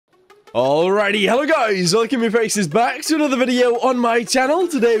Alrighty, hello guys, welcome your faces back to another video on my channel.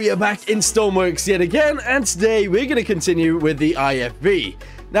 Today we are back in Stormworks yet again, and today we're going to continue with the IFV.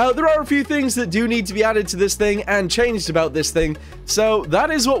 Now, there are a few things that do need to be added to this thing and changed about this thing, so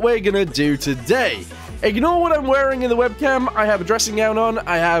that is what we're going to do today. Ignore what I'm wearing in the webcam. I have a dressing gown on,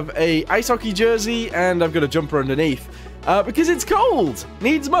 I have a ice hockey jersey, and I've got a jumper underneath. Because it's cold.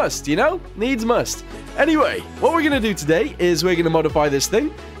 Needs must, you know? Needs must. Anyway, what we're going to do today is we're going to modify this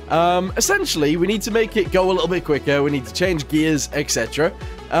thing. Essentially, we need to make it go a little bit quicker. We need to change gears, etc.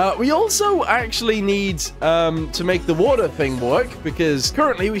 We also actually need to make the water thing work, because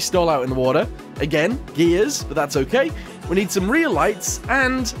currently we stall out in the water. Again, gears, but that's okay. We need some rear lights,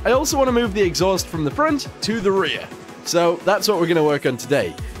 and I also want to move the exhaust from the front to the rear. So that's what we're going to work on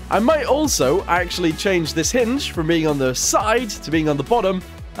today. I might also actually change this hinge from being on the side to being on the bottom,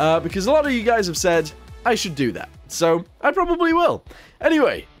 because a lot of you guys have said I should do that. So I probably will.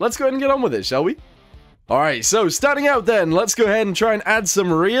 Anyway, let's go ahead and get on with it, shall we? Alright, so starting out then, let's go ahead and try and add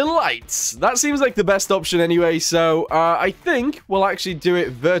some rear lights. That seems like the best option anyway, so I think we'll actually do it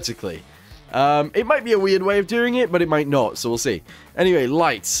vertically. It might be a weird way of doing it, but it might not, so we'll see. Anyway,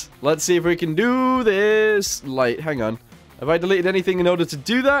 lights. Let's see if we can do this. Light, hang on. Have I deleted anything in order to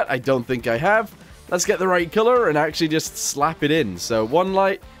do that? I don't think I have. Let's get the right color and actually just slap it in. So, one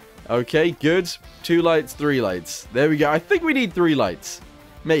light. Okay, good. 2 lights, 3 lights. There we go. I think we need 3 lights.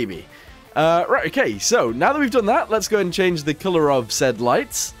 Maybe. Right, okay. So, now that we've done that, let's go ahead and change the color of said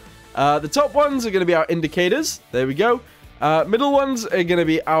lights. The top ones are going to be our indicators. There we go. Middle ones are going to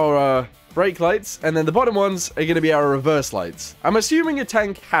be our brake lights. And then the bottom ones are going to be our reverse lights. I'm assuming a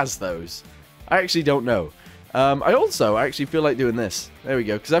tank has those. I actually don't know. I also actually feel like doing this. There we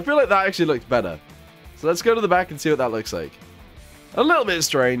go, because I feel like that actually looks better. So let's go to the back and see what that looks like. A little bit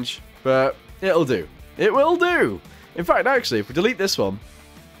strange, but it'll do. It will do! In fact, actually, if we delete this one,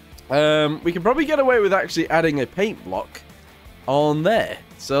 we can probably get away with actually adding a paint block on there.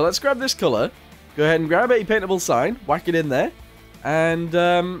 So let's grab this color, go ahead and grab a paintable sign, whack it in there, and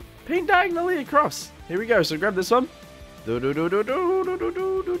paint diagonally across. Here we go, so grab this one. There we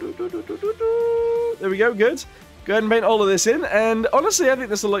go, good. Go ahead and paint all of this in, and honestly, I think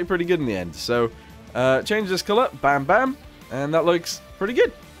this will look pretty good in the end. So, change this color, bam, bam, and that looks pretty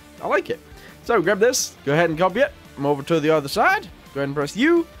good. I like it. So, grab this, go ahead and copy it. Come over to the other side, go ahead and press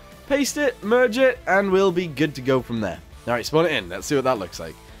U, paste it, merge it, and we'll be good to go from there. Alright, spawn it in, let's see what that looks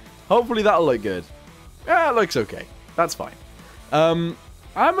like. Hopefully that'll look good. Yeah, it looks okay. That's fine.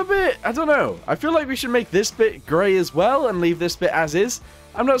 I'm a bit, I don't know. I feel like we should make this bit grey as well and leave this bit as is.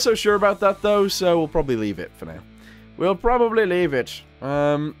 I'm not so sure about that though, so we'll probably leave it for now. We'll probably leave it.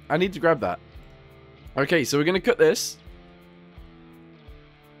 I need to grab that. Okay, so we're going to cut this.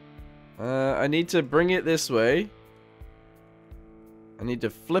 I need to bring it this way. I need to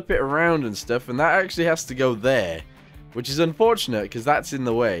flip it around and stuff, and that actually has to go there, which is unfortunate because that's in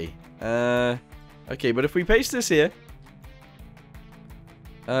the way. Okay, but if we paste this here,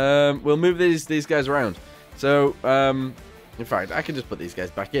 we'll move these guys around. So, in fact, I can just put these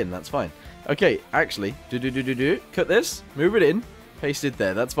guys back in. That's fine. Okay, actually, cut this, move it in, paste it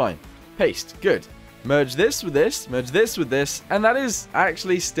there. That's fine. Paste. Good. Merge this with this, merge this with this, and that is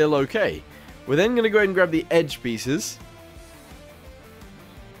actually still okay. We're then going to go ahead and grab the edge pieces.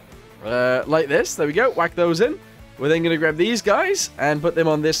 Like this. There we go. Whack those in. We're then going to grab these guys and put them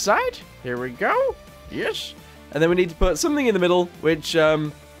on this side. Here we go. Yes. And then we need to put something in the middle, which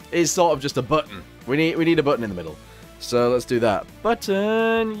is sort of just a button. We need a button in the middle. So let's do that.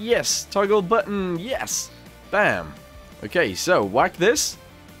 Button, yes. Toggle button, yes. Bam. Okay, so whack this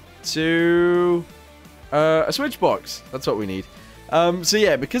to a switch box. That's what we need. So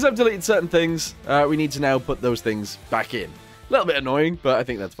yeah, because I've deleted certain things, we need to now put those things back in. A little bit annoying, but I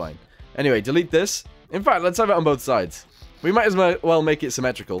think that's fine. Anyway, delete this. In fact, let's have it on both sides. We might as well make it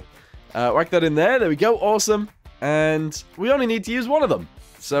symmetrical. Whack that in there. There we go. Awesome. And we only need to use one of them.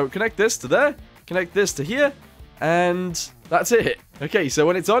 So connect this to there, connect this to here, and that's it. Okay, so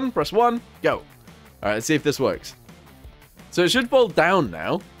when it's on, press 1, go. Alright, let's see if this works. So it should fall down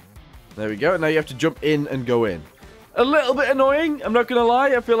now. There we go. Now you have to jump in and go in. A little bit annoying, I'm not going to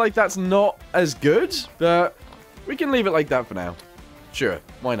lie. I feel like that's not as good, but we can leave it like that for now. Sure,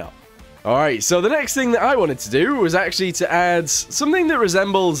 why not? Alright, so the next thing that I wanted to do was actually to add something that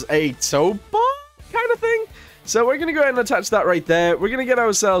resembles a tow bar kind of thing. So we're going to go ahead and attach that right there. We're going to get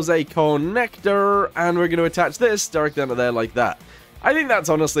ourselves a connector, and we're going to attach this directly onto there like that. I think that's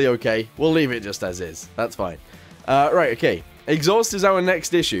honestly okay. We'll leave it just as is. That's fine. Right, okay. Exhaust is our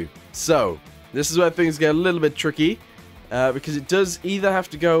next issue. So, this is where things get a little bit tricky, because it does either have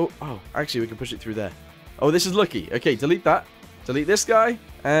to go... Oh, actually, we can push it through there. Oh, this is lucky. Okay, delete that. Delete this guy,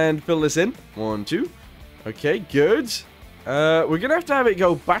 And fill this in. 1, 2. Okay, good. We're going to have it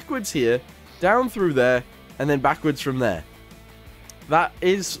go backwards here, down through there, and then backwards from there. That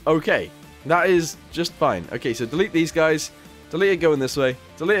is okay. That is just fine. Okay, so delete these guys. Delete it going this way.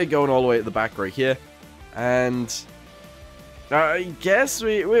 Delete it going all the way at the back right here. And I guess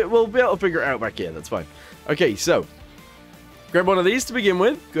we'll be able to figure it out back here. That's fine. Okay, so grab one of these to begin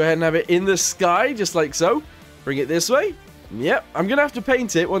with. Go ahead and have it in the sky, just like so. Bring it this way. Yep, I'm going to have to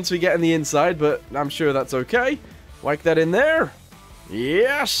paint it once we get in the inside, but I'm sure that's okay. Whack that in there.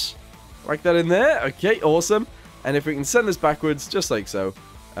 Yes. Whack that in there. Okay, awesome. And if we can send this backwards, just like so,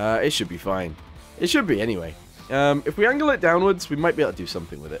 it should be fine. It should be, anyway. If we angle it downwards, we might be able to do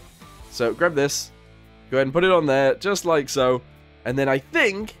something with it. So, grab this. Go ahead and put it on there, just like so. And then I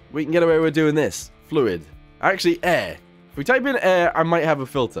think we can get away with doing this. Fluid. Actually, air. If we type in air, I might have a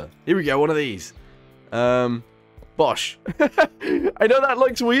filter. Here we go, one of these. Bosh. I know that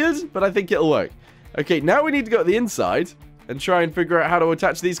looks weird, but I think it'll work. Okay, now we need to go to the inside and try and figure out how to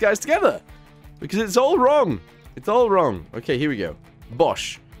attach these guys together. Because it's all wrong. It's all wrong. Okay, here we go.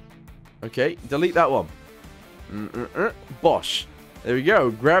 Bosh. Okay, delete that one. Bosh. There we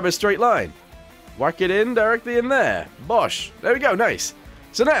go. Grab a straight line. Whack it in directly in there. Bosh. There we go. Nice.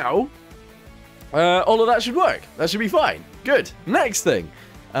 So now, all of that should work. That should be fine. Good. Next thing.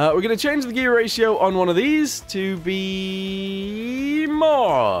 We're going to change the gear ratio on one of these to be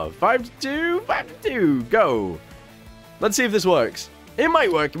more. 5 to 2. 5 to 2. Go. Let's see if this works. It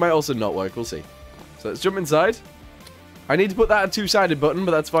might work. It might also not work. We'll see. So let's jump inside. I need to put that a two-sided button,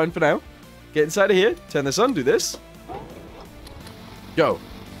 but that's fine for now. Get inside of here. Turn this on. Do this. Go.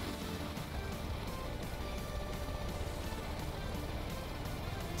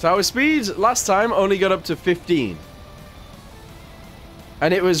 So our speed last time only got up to 15.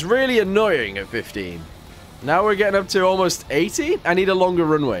 And it was really annoying at 15. Now we're getting up to almost 80. I need a longer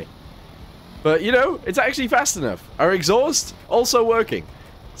runway. But, you know, it's actually fast enough. Our exhaust also working.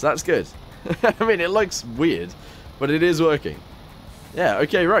 So that's good. I mean, it looks weird, but it is working. Yeah,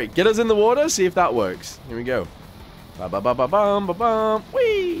 okay, right. Get us in the water, see if that works. Here we go. Ba-ba-ba-ba-bum, ba-bum.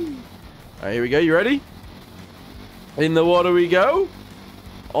 Whee! Alright, here we go. You ready? In the water we go.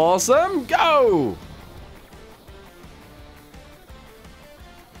 Awesome. Go!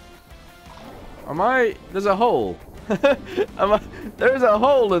 There's a hole. There's a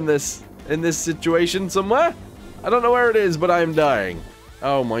hole in this situation somewhere. I don't know where it is, but I'm dying.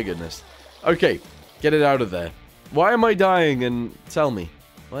 Oh my goodness. Okay, get it out of there. Why am I dying? And tell me.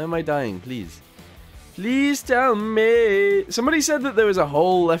 Why am I dying, please? Please tell me. Somebody said that there was a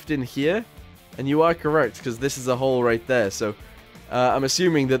hole left in here. And you are correct, because this is a hole right there. So, I'm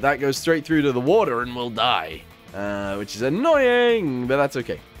assuming that that goes straight through to the water and we'll die. Which is annoying, but that's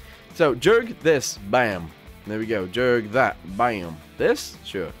okay. So, jerk this. Bam. There we go. Jerk that. Bam. This?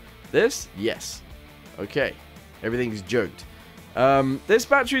 Sure. This? Yes. Okay. Everything's jerked. This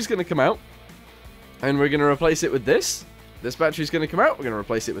battery's going to come out. And we're going to replace it with this. This battery's going to come out. We're going to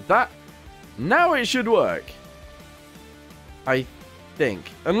replace it with that. Now it should work. I think.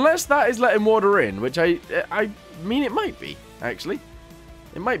 Unless that is letting water in, which I mean it might be, actually.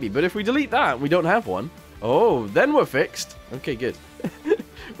 It might be. But if we delete that, we don't have one. Oh, then we're fixed. Okay, good.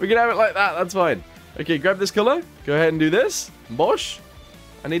 We can have it like that. That's fine. Okay, grab this color. Go ahead and do this. Bosh.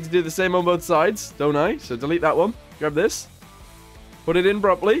 I need to do the same on both sides, don't I? So delete that one. Grab this. Put it in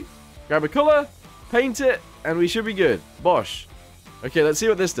properly. Grab a color. Paint it. And we should be good. Bosh. Okay, let's see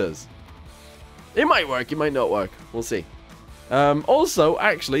what this does. It might work. It might not work. We'll see. Also,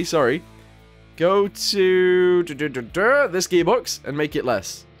 actually, sorry. Go to this gearbox and make it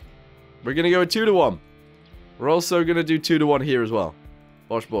less. We're going to go 2 to 1. We're also going to do 2 to 1 here as well.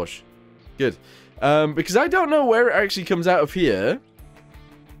 Bosh, bosh. Good. Because I don't know where it actually comes out of here.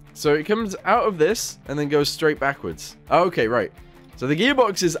 So it comes out of this and then goes straight backwards. Oh, okay, right. So the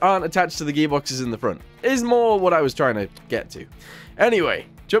gearboxes aren't attached to the gearboxes in the front. Is more what I was trying to get to. Anyway,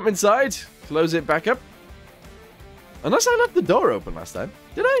 jump inside. Close it back up. Unless I left the door open last time.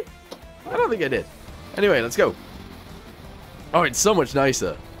 Did I? I don't think I did. Anyway, let's go. Oh, it's so much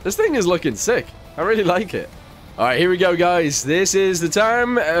nicer. This thing is looking sick. I really like it. Alright, here we go, guys. This is the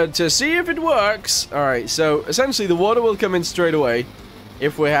time to see if it works. Alright, so essentially the water will come in straight away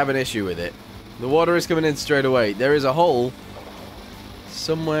if we have an issue with it. The water is coming in straight away. There is a hole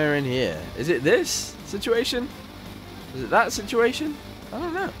somewhere in here. Is it this situation? Is it that situation? I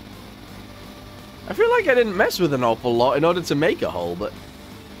don't know. I feel like I didn't mess with an awful lot in order to make a hole, but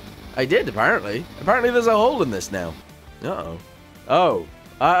I did, apparently. Apparently there's a hole in this now. Uh-oh. Oh,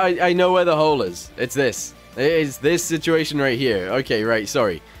 I know where the hole is. It's this. It is this situation right here. Okay, right,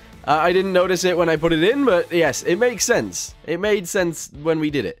 sorry. I didn't notice it when I put it in, but yes, it makes sense. It made sense when we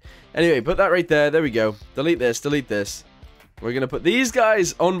did it. Anyway, put that right there. There we go. Delete this, delete this. We're going to put these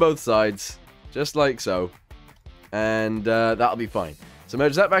guys on both sides, just like so. And that'll be fine. So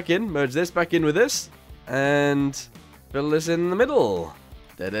merge that back in, merge this back in with this, and fill this in the middle.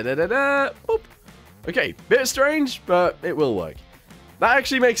 Da-da-da-da-da. Boop. Okay, bit strange, but it will work. That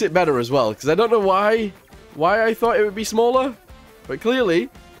actually makes it better as well, because I don't know why I thought it would be smaller, but clearly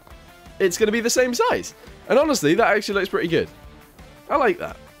it's going to be the same size. And honestly, that actually looks pretty good. I like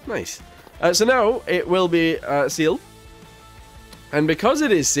that. Nice. So now it will be sealed. And because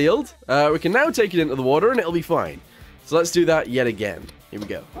it is sealed, we can now take it into the water and it'll be fine. So let's do that yet again. Here we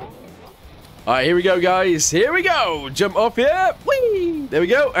go. Alright, here we go, guys. Here we go. Jump up here. Whee! There we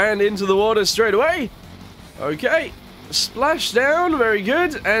go. And into the water straight away. Okay. Splash down. Very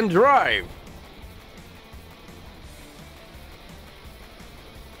good. And drive.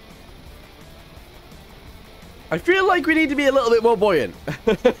 I feel like we need to be a little bit more buoyant.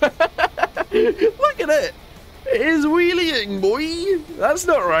 Look at it. It is wheeling, boy. That's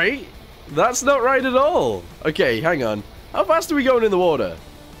not right. That's not right at all. Okay, hang on. How fast are we going in the water?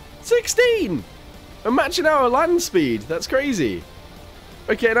 16! I'm matching our land speed. That's crazy.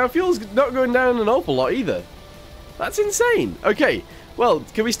 Okay, now fuel's not going down an awful lot either. That's insane. Okay, well,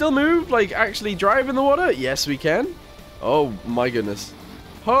 can we still move? Like, actually drive in the water? Yes, we can. Oh, my goodness.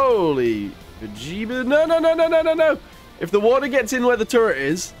 Holy jeebus. No, no, no, no, no, no, no. If the water gets in where the turret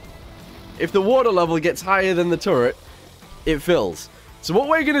is, if the water level gets higher than the turret, it fills. So what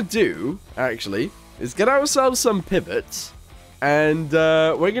we're going to do, actually, is get ourselves some pivots. And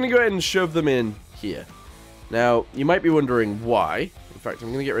we're going to go ahead and shove them in here. Now, you might be wondering why. In fact, I'm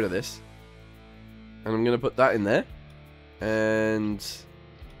going to get rid of this. And I'm going to put that in there. And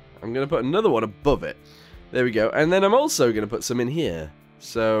I'm going to put another one above it. There we go. And then I'm also going to put some in here.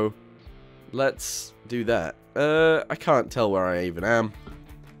 So, let's do that. I can't tell where I even am.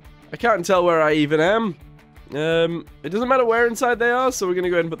 I can't tell where I even am. It doesn't matter where inside they are, so we're going to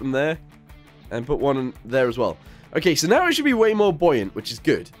go ahead and put them there. And put one in there as well. Okay, so now it should be way more buoyant, which is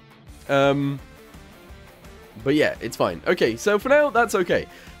good. But yeah, it's fine. Okay, so for now, that's okay.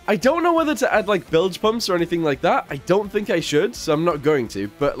 I don't know whether to add, like, bilge pumps or anything like that. I don't think I should, so I'm not going to.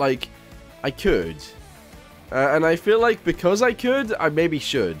 But, like, I could. And I feel like because I could, I maybe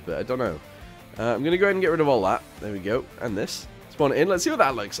should, but I don't know. I'm going to go ahead and get rid of all that. There we go. And this. Spawn it in. Let's see what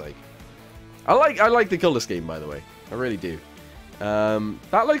that looks like. I like the color scheme, by the way. I really do.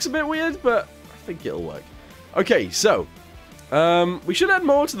 That looks a bit weird, but I think it'll work. Okay, so we should add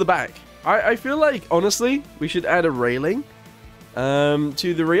more to the back. I feel like, honestly, we should add a railing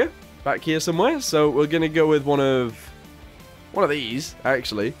to the rear, back here somewhere. So we're going to go with one of these,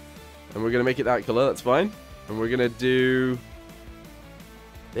 actually. And we're going to make it that color, that's fine. And we're going to do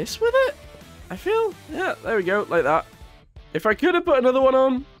this with it, I feel. Yeah, there we go, like that. If I could have put another one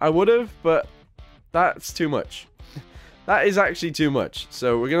on, I would have, but that's too much. That is actually too much.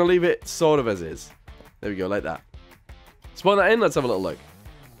 So we're going to leave it sort of as is. There we go, like that. Spawn that in, let's have a little look.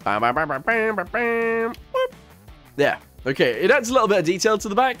 Bam, bam, bam, bam, bam, bam, bam. Yeah, okay, it adds a little bit of detail to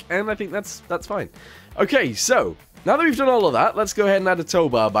the back, and I think that's fine. Okay, so, now that we've done all of that, let's go ahead and add a tow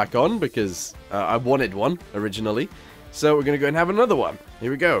bar back on, because I wanted one originally. So we're going to go ahead and have another one.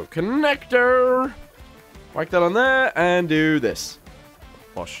 Here we go, connector. Whack that on there, and do this.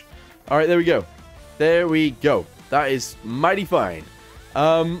 Wash. Alright, there we go. There we go. That is mighty fine.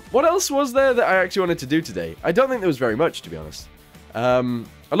 What else was there that I actually wanted to do today? I don't think there was very much, to be honest.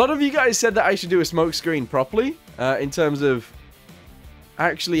 A lot of you guys said that I should do a smoke screen properly, in terms of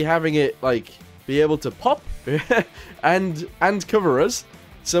actually having it, like, be able to pop and cover us.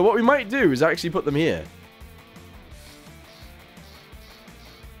 So what we might do is actually put them here.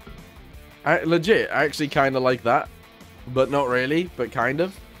 I actually kind of like that, but not really, but kind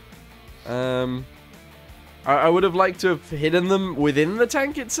of. I would have liked to have hidden them within the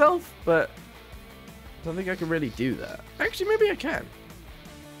tank itself, but I don't think I can really do that. Actually, maybe I can.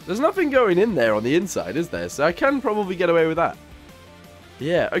 There's nothing going in there on the inside, is there? So I can probably get away with that.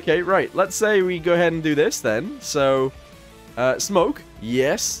 Yeah, okay, right. Let's say we go ahead and do this then. So, smoke,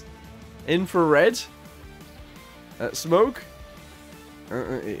 yes. Infrared. Smoke.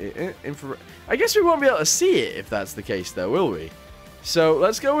 Infrared. I guess we won't be able to see it if that's the case, though, will we? So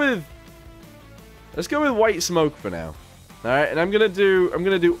let's go with white smoke for now. All right, and I'm gonna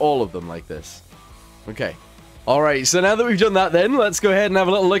do all of them like this. Okay. All right. So now that we've done that, then let's go ahead and have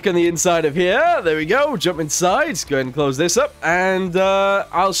a little look on the inside of here. There we go. Jump inside. Go ahead and close this up, and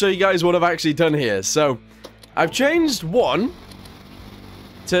I'll show you guys what I've actually done here. So I've changed one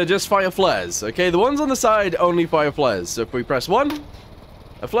to just fire flares. Okay, the ones on the side only fire flares. So if we press one,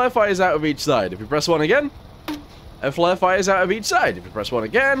 a flare fires out of each side. If we press 1 again, a flare fires out of each side. If we press 1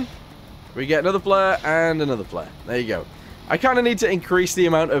 again, we get another flare and another flare. There you go. I kind of need to increase the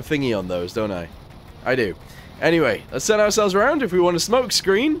amount of thingy on those, don't I? I do. Anyway, let's turn ourselves around. If we want a smoke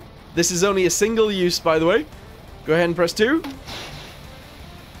screen, this is only a single use, by the way. Go ahead and press 2.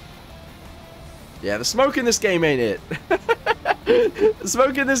 Yeah, the smoke in this game ain't it. The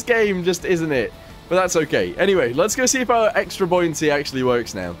smoke in this game just isn't it. But that's okay. Anyway, let's go see if our extra buoyancy actually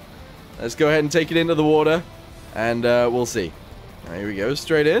works now. Let's go ahead and take it into the water, and we'll see. Here we go,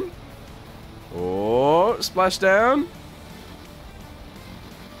 straight in. Oh, splash down.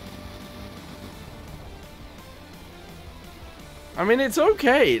 I mean, it's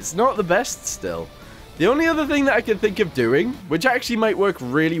okay. It's not the best still. The only other thing that I can think of doing, which actually might work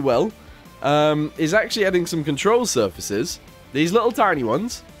really well, is actually adding some control surfaces. These little tiny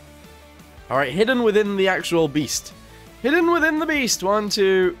ones. Alright, hidden within the actual beast. Hidden within the beast. 1,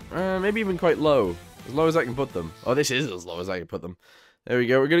 2, maybe even quite low. As low as I can put them. Oh, this is as low as I can put them. There we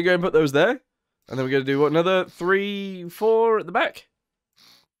go. We're going to go and put those there. And then we're going to do what, another 3, 4 at the back.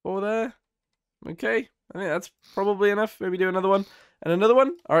 4 there. Okay. I think that's probably enough. Maybe do another one. And another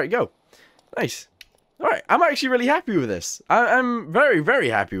one. Alright, go. Nice. Alright, I'm actually really happy with this. I'm very, very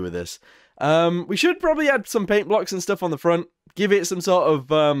happy with this. We should probably add some paint blocks and stuff on the front. Give it some sort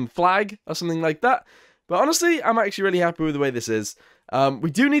of flag or something like that. But honestly, I'm actually really happy with the way this is. We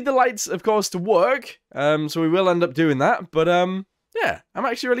do need the lights, of course, to work. So we will end up doing that. But yeah, I'm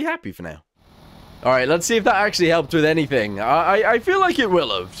actually really happy for now. Alright, let's see if that actually helped with anything. I feel like it will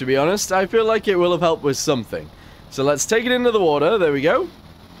have, to be honest. I feel like it will have helped with something. So let's take it into the water. There we go.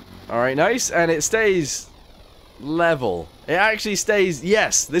 Alright, nice. And it stays level. It actually stays...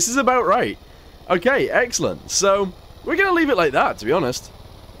 Yes, this is about right. Okay, excellent. So, we're going to leave it like that, to be honest.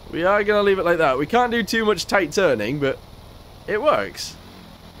 We are going to leave it like that. We can't do too much tight turning, but it works.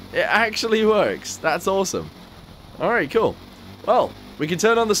 It actually works. That's awesome. Alright, cool. Well, we can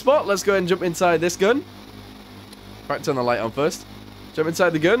turn on the spot. Let's go ahead and jump inside this gun. In fact, turn the light on first. Jump inside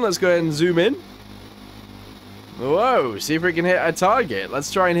the gun. Let's go ahead and zoom in. Whoa, see if we can hit a target.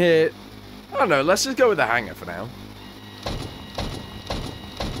 Let's try and hit... I don't know, let's just go with the hangar for now.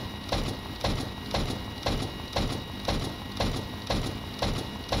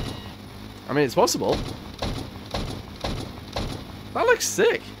 I mean, it's possible. That looks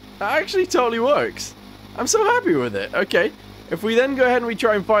sick. That actually totally works. I'm so happy with it. Okay, if we then go ahead and we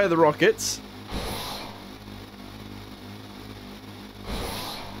try and fire the rockets...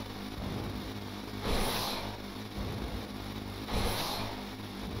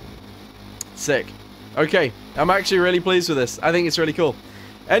 Sick. Okay, I'm actually really pleased with this. I think it's really cool.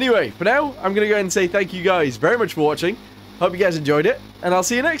 Anyway, for now, I'm going to go ahead and say thank you guys very much for watching. Hope you guys enjoyed it, and I'll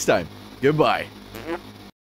see you next time. Goodbye.